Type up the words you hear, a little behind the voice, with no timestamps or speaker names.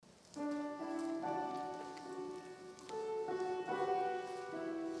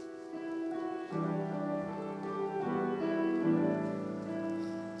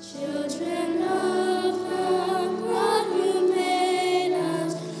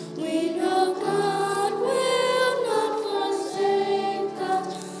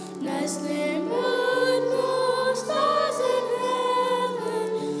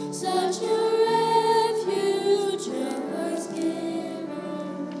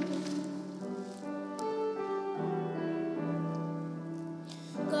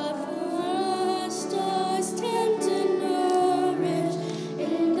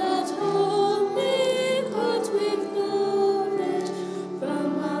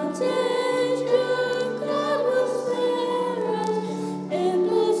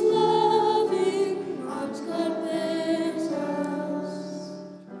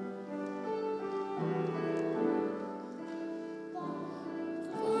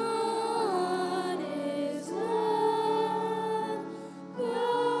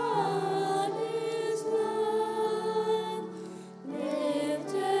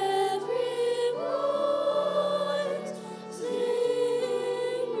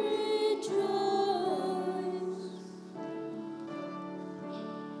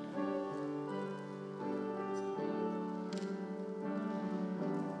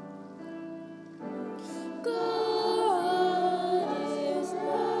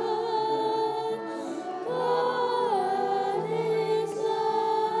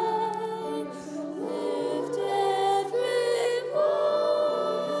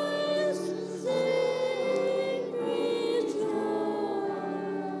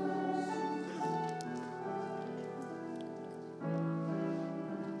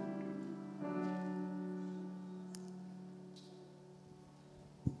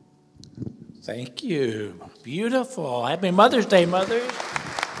Thank you. Beautiful. Happy Mother's Day, mothers. Just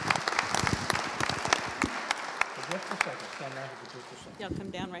a second. Stand right here for just a second. Y'all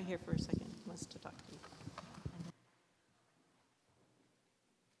come down right here for a second. He wants to talk to you.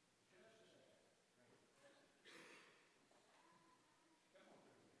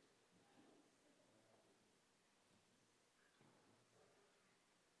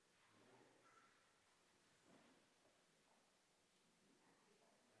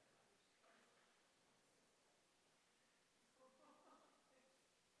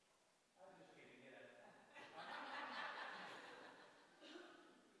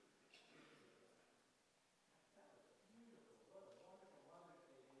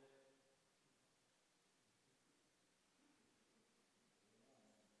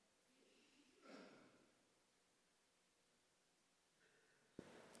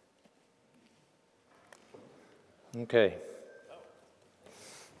 Okay.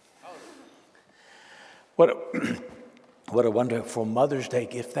 What a wonderful Mother's Day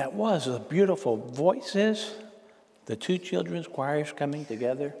gift that was. The beautiful voices, the two children's choirs coming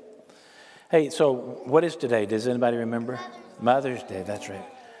together. Hey, so what is today? Does anybody remember? Mother's Day, that's right.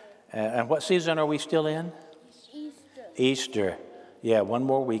 And what season are we still in? Easter. Yeah, one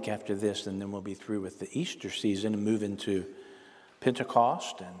more week after this, and then we'll be through with the Easter season and move into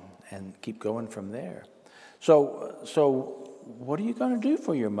Pentecost and keep going from there. So what are you going to do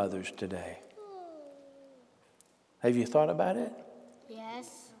for your mothers today? Have you thought about it?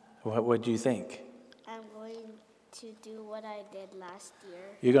 Yes. What do you think? I'm going to do what I did last year.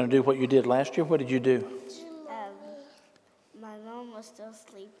 You're going to do what you did last year? What did you do? My mom was still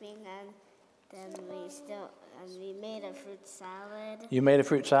sleeping, and then we made a fruit salad. You made a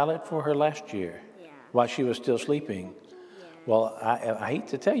fruit salad for her last year? Yeah. While she was still sleeping? Yeah. Well, I hate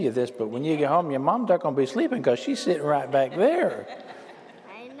to tell you this, but when you get home, your mom's not going to be sleeping because she's sitting right back there.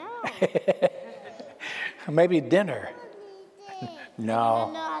 I know. Maybe dinner. No. I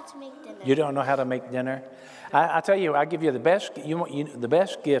don't know how to make dinner. You don't know how to make dinner? I tell you, I give you the best. The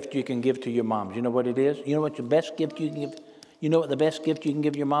best gift you can give to your moms. You know what it is? You know what the best gift you can give? You know what the best gift you can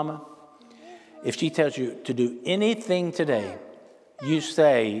give your mama? If she tells you to do anything today, you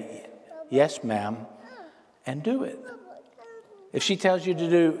say, "Yes, ma'am," and do it. If she tells you to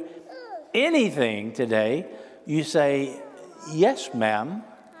do anything today, you say, "Yes, ma'am,"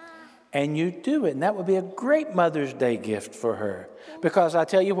 and you do it. And that would be a great Mother's Day gift for her. Because I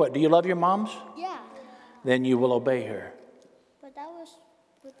tell you what, do you love your moms? Yeah. Then you will obey her. But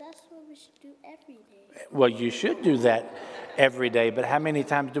that's what we should do every day. Well, you should do that every day, but how many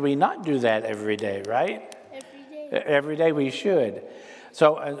times do we not do that every day, right? Every day. Every day we should.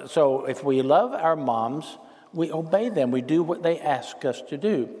 So if we love our moms, we obey them. We do what they ask us to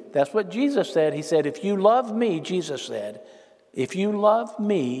do. That's what Jesus said. He said, if you love me, Jesus said, if you love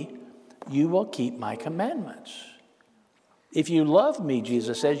me, you will keep my commandments. If you love me,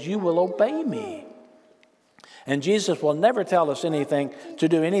 Jesus says, you will obey me. And Jesus will never tell us anything to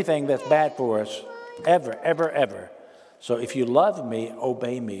do anything that's bad for us, ever, ever, ever. So if you love me,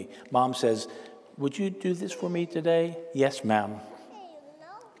 obey me. Mom says, would you do this for me today? Yes, ma'am.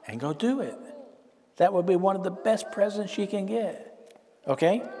 And go do it. That would be one of the best presents she can get.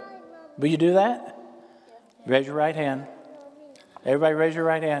 Okay? Will you do that? Raise your right hand. Everybody raise your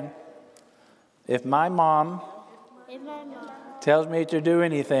right hand. If my mom tells me to do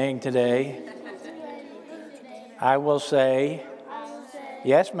anything today, I will say,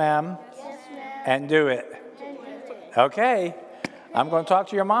 yes, ma'am, and do it. Okay. I'm going to talk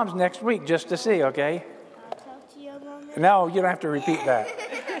to your moms next week just to see, okay? I'll talk to your mom. No, you don't have to repeat that.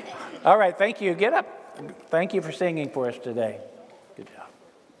 All right, thank you. Get up. Thank you for singing for us today. Good job.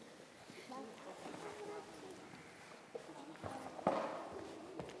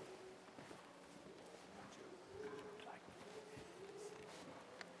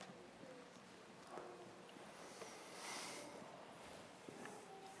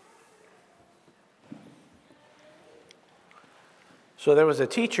 So there was a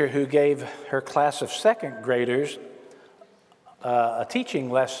teacher who gave her class of second graders a teaching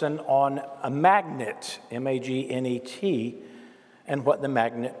lesson on a magnet, M-A-G-N-E-T, and what the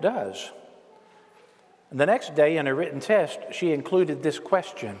magnet does. And the next day in a written test, she included this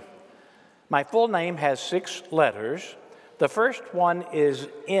question. My full name has 6 letters. The first one is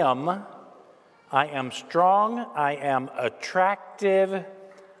M. I am strong. I am attractive.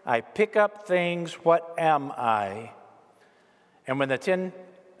 I pick up things. What am I? And when the 10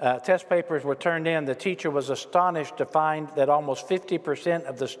 test papers were turned in, the teacher was astonished to find that almost 50%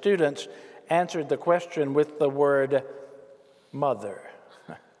 of the students answered the question with the word mother.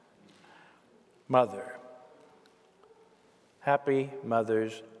 Mother. Happy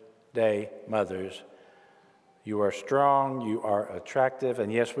Mother's Day mothers. You are strong, you are attractive,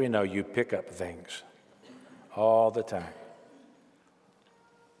 and yes, we know you pick up things all the time.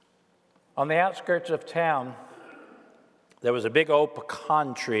 On the outskirts of town, there was a big old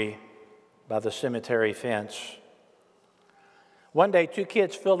pecan tree by the cemetery fence. One day, 2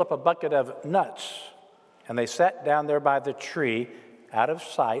 kids filled up a bucket of nuts, and they sat down there by the tree, out of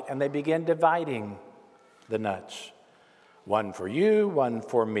sight, and they began dividing the nuts. 1 for you, 1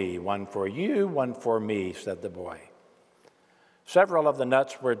 for me, 1 for you, 1 for me, said the boy. Several of the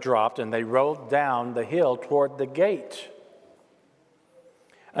nuts were dropped, and they rolled down the hill toward the gate.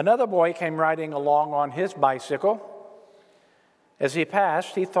 Another boy came riding along on his bicycle. As he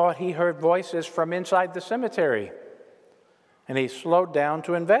passed, he thought he heard voices from inside the cemetery, and he slowed down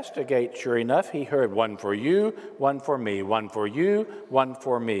to investigate. Sure enough, he heard 1 for you, 1 for me, 1 for you, 1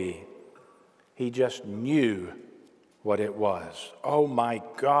 for me. He just knew what it was. Oh my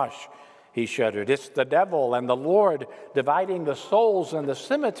gosh, he shuddered. It's the devil and the Lord dividing the souls in the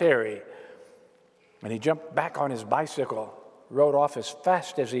cemetery. And he jumped back on his bicycle, rode off as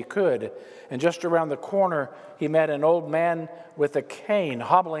fast as he could. And just around the corner, he met an old man with a cane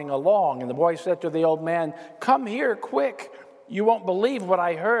hobbling along. And the boy said to the old man, "Come here, quick. You won't believe what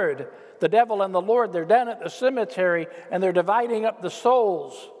I heard. The devil and the Lord, they're down at the cemetery, and they're dividing up the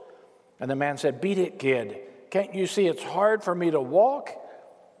souls." And the man said, "Beat it, kid. Can't you see it's hard for me to walk?"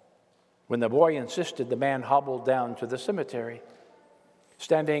 When the boy insisted, the man hobbled down to the cemetery.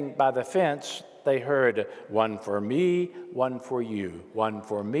 Standing by the fence, they heard 1 for me, 1 for you, 1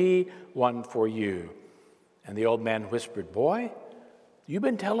 for me, 1 for you. And the old man whispered, "Boy, you've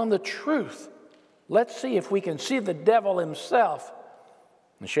been telling the truth. Let's see if we can see the devil himself."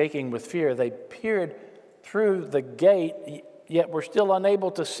 And shaking with fear, they peered through the gate, yet were still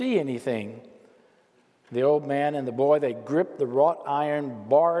unable to see anything. The old man and the boy, they gripped the wrought iron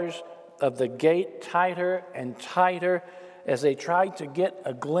bars of the gate tighter and tighter as they tried to get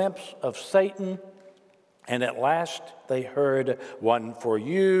a glimpse of Satan. And at last they heard 1 for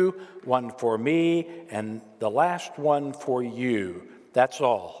you, 1 for me, and the last 1 for you. That's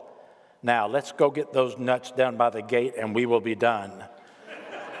all. Now let's go get those nuts down by the gate and we will be done.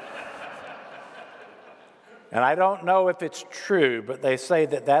 And I don't know if it's true, but they say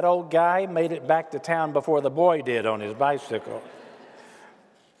that that old guy made it back to town before the boy did on his bicycle.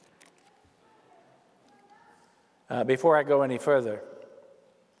 Before I go any further,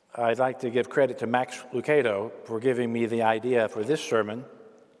 I'd like to give credit to Max Lucado for giving me the idea for this sermon.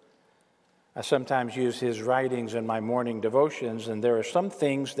 I sometimes use his writings in my morning devotions, and there are some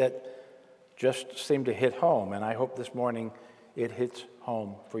things that just seem to hit home, and I hope this morning it hits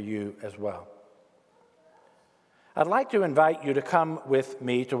home for you as well. I'd like to invite you to come with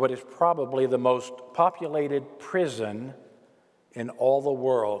me to what is probably the most populated prison in all the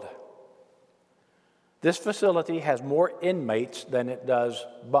world. This facility has more inmates than it does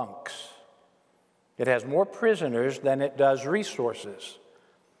bunks. It has more prisoners than it does resources.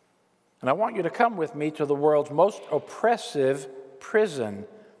 And I want you to come with me to the world's most oppressive prison.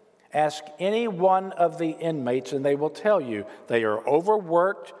 Ask any one of the inmates and they will tell you they are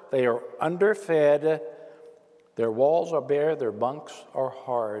overworked, they are underfed, their walls are bare, their bunks are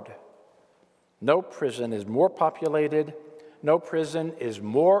hard. No prison is more populated, no prison is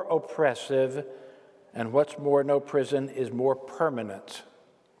more oppressive, and what's more, no prison is more permanent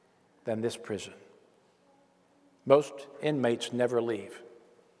than this prison. Most inmates never leave.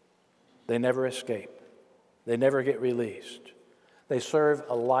 They never escape. They never get released. They serve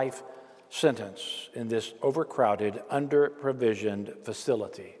a life sentence in this overcrowded, under-provisioned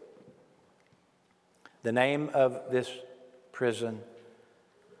facility. The name of this prison,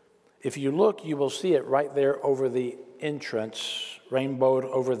 if you look, you will see it right there over the entrance, rainbowed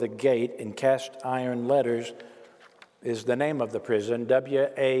over the gate in cast iron letters, is the name of the prison,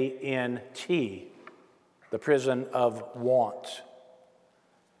 W-A-N-T, the prison of want.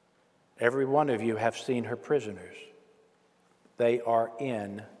 Every one of you have seen her prisoners. They are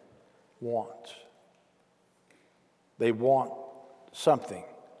in want. They want something.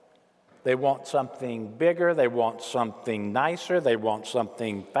 They want something bigger, they want something nicer, they want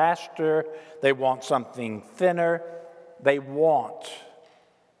something faster, they want something thinner. They want.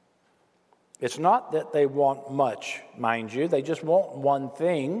 It's not that they want much, mind you. They just want one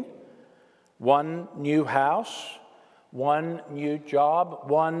thing, one new house, one new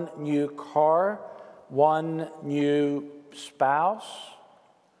job, one new car, one new spouse.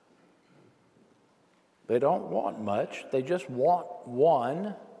 They don't want much. They just want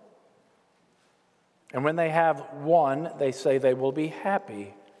one. And when they have one, they say they will be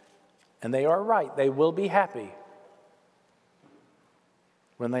happy. And they are right. They will be happy.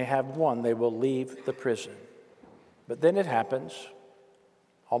 When they have won, they will leave the prison. But then it happens,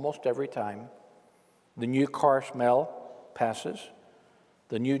 almost every time. The new car smell passes.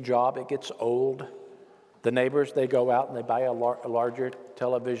 The new job, it gets old. The neighbors, they go out and they buy a larger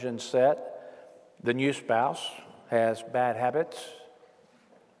television set. The new spouse has bad habits.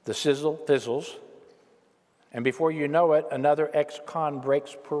 The sizzle fizzles. And before you know it, another ex-con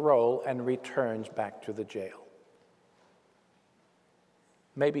breaks parole and returns back to the jail.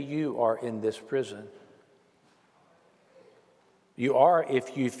 Maybe you are in this prison. You are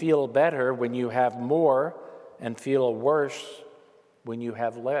if you feel better when you have more and feel worse when you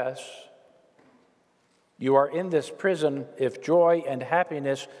have less. You are in this prison if joy and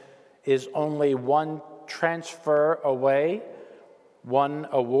happiness is only one transfer away, one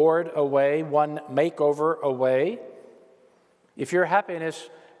award away, one makeover away. If your happiness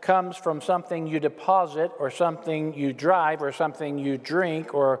comes from something you deposit or something you drive or something you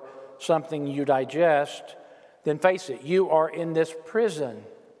drink or something you digest, then face it, you are in this prison,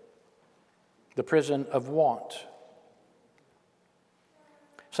 the prison of want.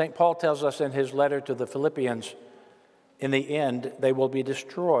 St. Paul tells us in his letter to the Philippians, in the end, they will be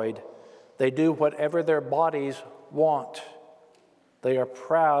destroyed. They do whatever their bodies want. They are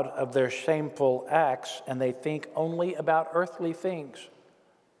proud of their shameful acts, and they think only about earthly things.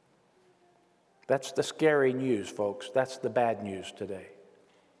 That's the scary news, folks. That's the bad news today.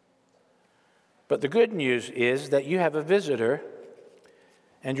 But the good news is that you have a visitor,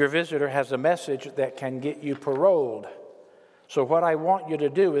 and your visitor has a message that can get you paroled. So what I want you to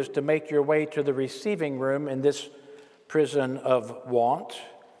do is to make your way to the receiving room in this prison of want,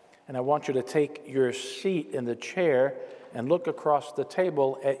 and I want you to take your seat in the chair and look across the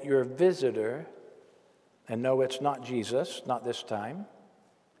table at your visitor, and no, it's not Jesus, not this time.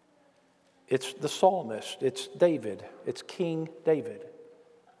 It's the psalmist, it's David, it's King David.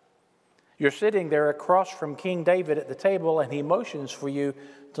 You're sitting there across from King David at the table, and he motions for you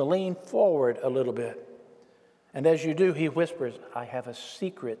to lean forward a little bit. And as you do, he whispers, I have a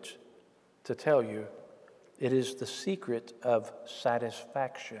secret to tell you. It is the secret of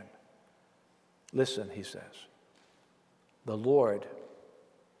satisfaction. Listen, he says, the Lord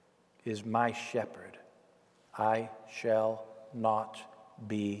is my shepherd. I shall not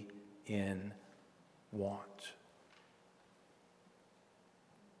be in want.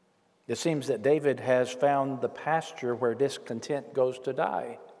 It seems that David has found the pasture where discontent goes to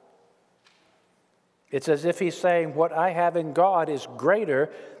die. It's as if he's saying, what I have in God is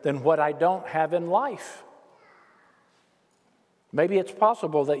greater than what I don't have in life. Maybe it's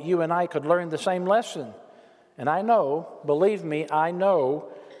possible that you and I could learn the same lesson. And I know, believe me, I know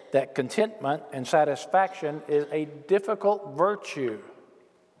that contentment and satisfaction is a difficult virtue.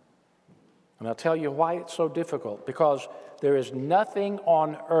 And I'll tell you why it's so difficult. Because there is nothing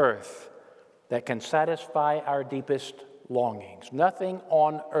on earth that can satisfy our deepest longings. Nothing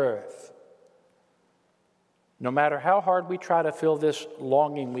on earth. No matter how hard we try to fill this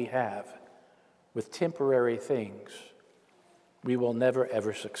longing we have with temporary things, we will never,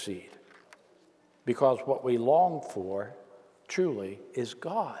 ever succeed. Because what we long for, truly, is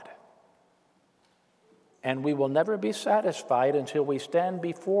God. And we will never be satisfied until we stand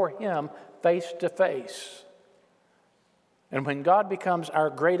before Him face to face. And when God becomes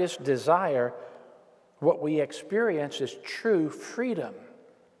our greatest desire, what we experience is true freedom.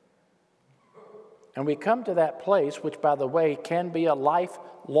 And we come to that place, which, by the way, can be a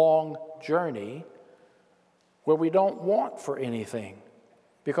lifelong journey, where we don't want for anything,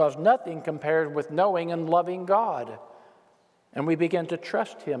 because nothing compares with knowing and loving God. And we begin to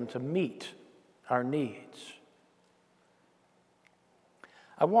trust Him to meet our needs.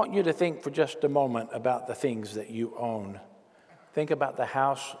 I want you to think for just a moment about the things that you own. Think about the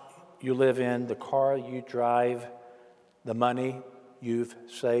house you live in, the car you drive, the money you've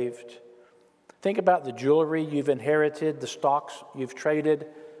saved. Think about the jewelry you've inherited, the stocks you've traded,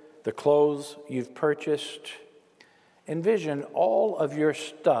 the clothes you've purchased. Envision all of your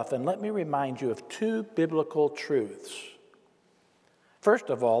stuff, and let me remind you of two biblical truths. First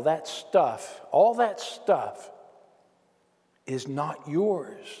of all that stuff is not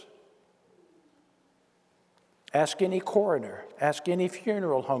yours. Ask any coroner, ask any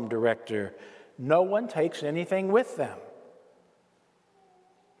funeral home director. No one takes anything with them.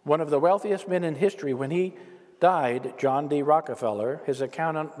 One of the wealthiest men in history, when he died, John D. Rockefeller, his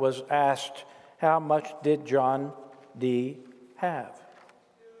accountant was asked, how much did John D. have?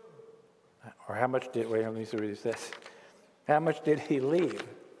 Or how much did, wait, let me see what he says. How much did he leave?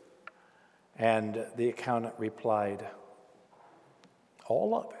 And the accountant replied,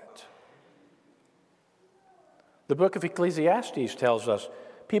 all of it. The book of Ecclesiastes tells us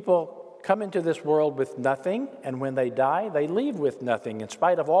People come into this world with nothing, and when they die, they leave with nothing. In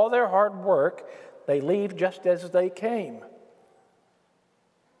spite of all their hard work, they leave just as they came.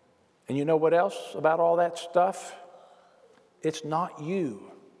 And you know what else about all that stuff? It's not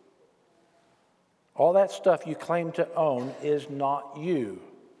you. All that stuff you claim to own is not you.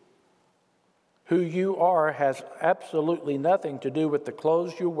 Who you are has absolutely nothing to do with the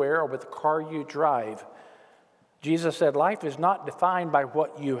clothes you wear or with the car you drive. Jesus said life is not defined by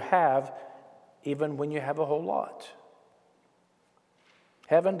what you have, even when you have a whole lot.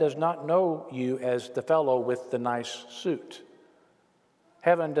 Heaven does not know you as the fellow with the nice suit.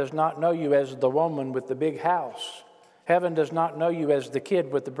 Heaven does not know you as the woman with the big house. Heaven does not know you as the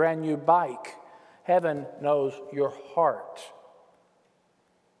kid with the brand new bike. Heaven knows your heart.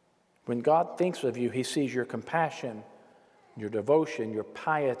 When God thinks of you, he sees your compassion, your devotion, your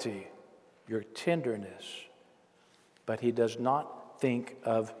piety, your tenderness. But he does not think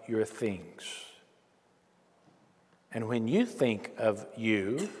of your things. And when you think of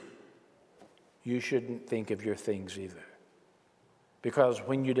you, you shouldn't think of your things either. Because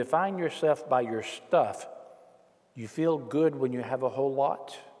when you define yourself by your stuff, you feel good when you have a whole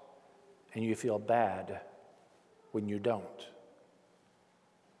lot, and you feel bad when you don't.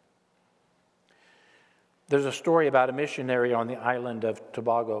 There's a story about a missionary on the island of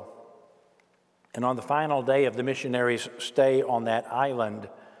Tobago. And on the final day of the missionary's stay on that island,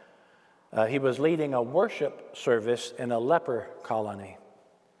 he was leading a worship service in a leper colony.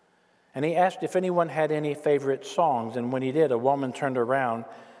 And he asked if anyone had any favorite songs. And when he did, a woman turned around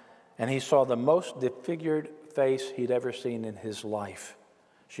and he saw the most disfigured face he'd ever seen in his life.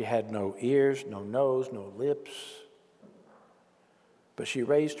 She had no ears, no nose, no lips. But she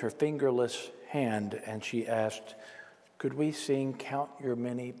raised her fingerless hand and she asked, "Could we sing 'Count Your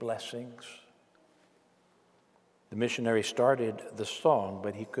Many Blessings'?" The missionary started the song,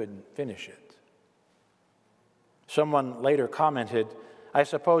 but he couldn't finish it. Someone later commented, "I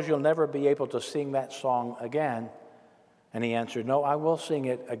suppose you'll never be able to sing that song again." And he answered, "No, I will sing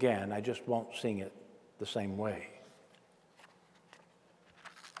it again. I just won't sing it the same way."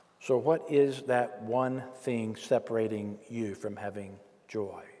 So what is that one thing separating you from having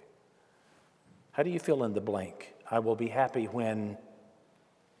joy? How do you fill in the blank? I will be happy when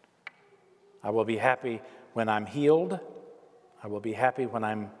I'm healed. I will be happy when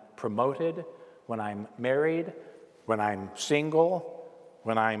I'm promoted, when I'm married, when I'm single,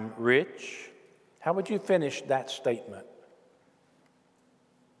 when I'm rich. How would you finish that statement?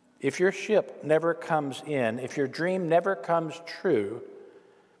 If your ship never comes in, if your dream never comes true,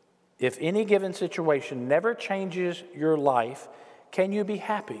 if any given situation never changes your life, can you be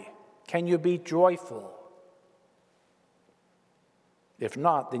happy? Can you be joyful? If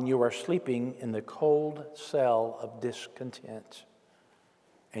not, then you are sleeping in the cold cell of discontent,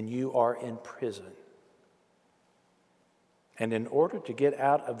 and you are in prison. And in order to get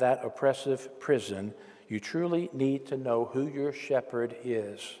out of that oppressive prison, you truly need to know who your shepherd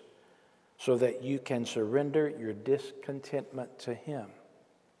is, so that you can surrender your discontentment to him.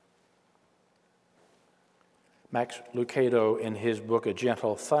 Max Lucado, in his book A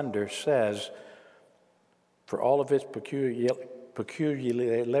Gentle Thunder, says, for all of its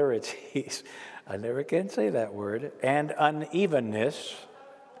peculiarities, I never can say that word, and unevenness,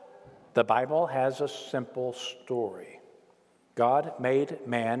 the Bible has a simple story. God made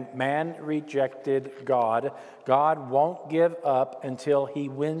man. Man rejected God. God won't give up until he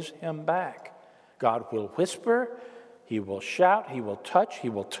wins him back. God will whisper, he will shout, he will touch, he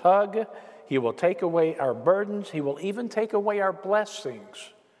will tug, he will take away our burdens, he will even take away our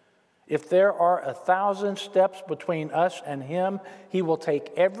blessings. If there are 1,000 steps between us and him, he will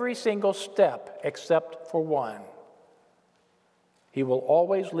take every single step except for one. He will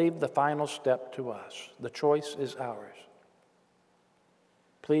always leave the final step to us. The choice is ours.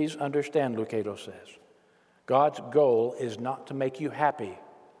 Please understand, Lucado says, God's goal is not to make you happy.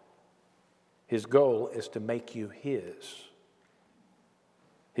 His goal is to make you his.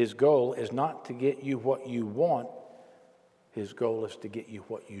 His goal is not to get you what you want. His goal is to get you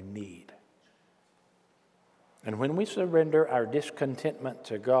what you need. And when we surrender our discontentment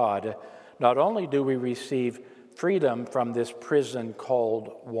to God, not only do we receive freedom from this prison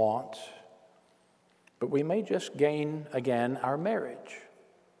called want, but we may just gain again our marriage.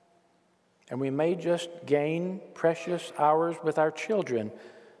 And we may just gain precious hours with our children.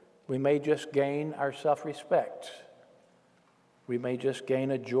 We may just gain our self-respect. We may just gain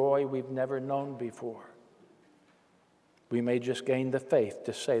a joy we've never known before. We may just gain the faith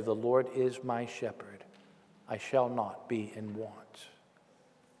to say, the Lord is my shepherd. I shall not be in want.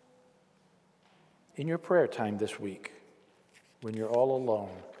 In your prayer time this week, when you're all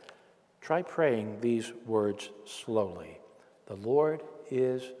alone, try praying these words slowly. The Lord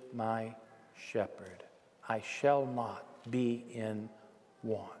is my shepherd. I shall not be in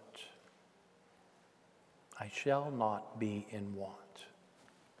want. I shall not be in want.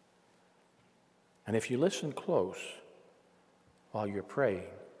 And if you listen close while you're praying,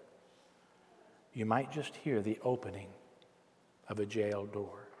 you might just hear the opening of a jail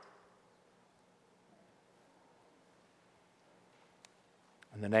door.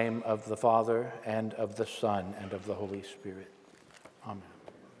 In the name of the Father, and of the Son, and of the Holy Spirit. Amen.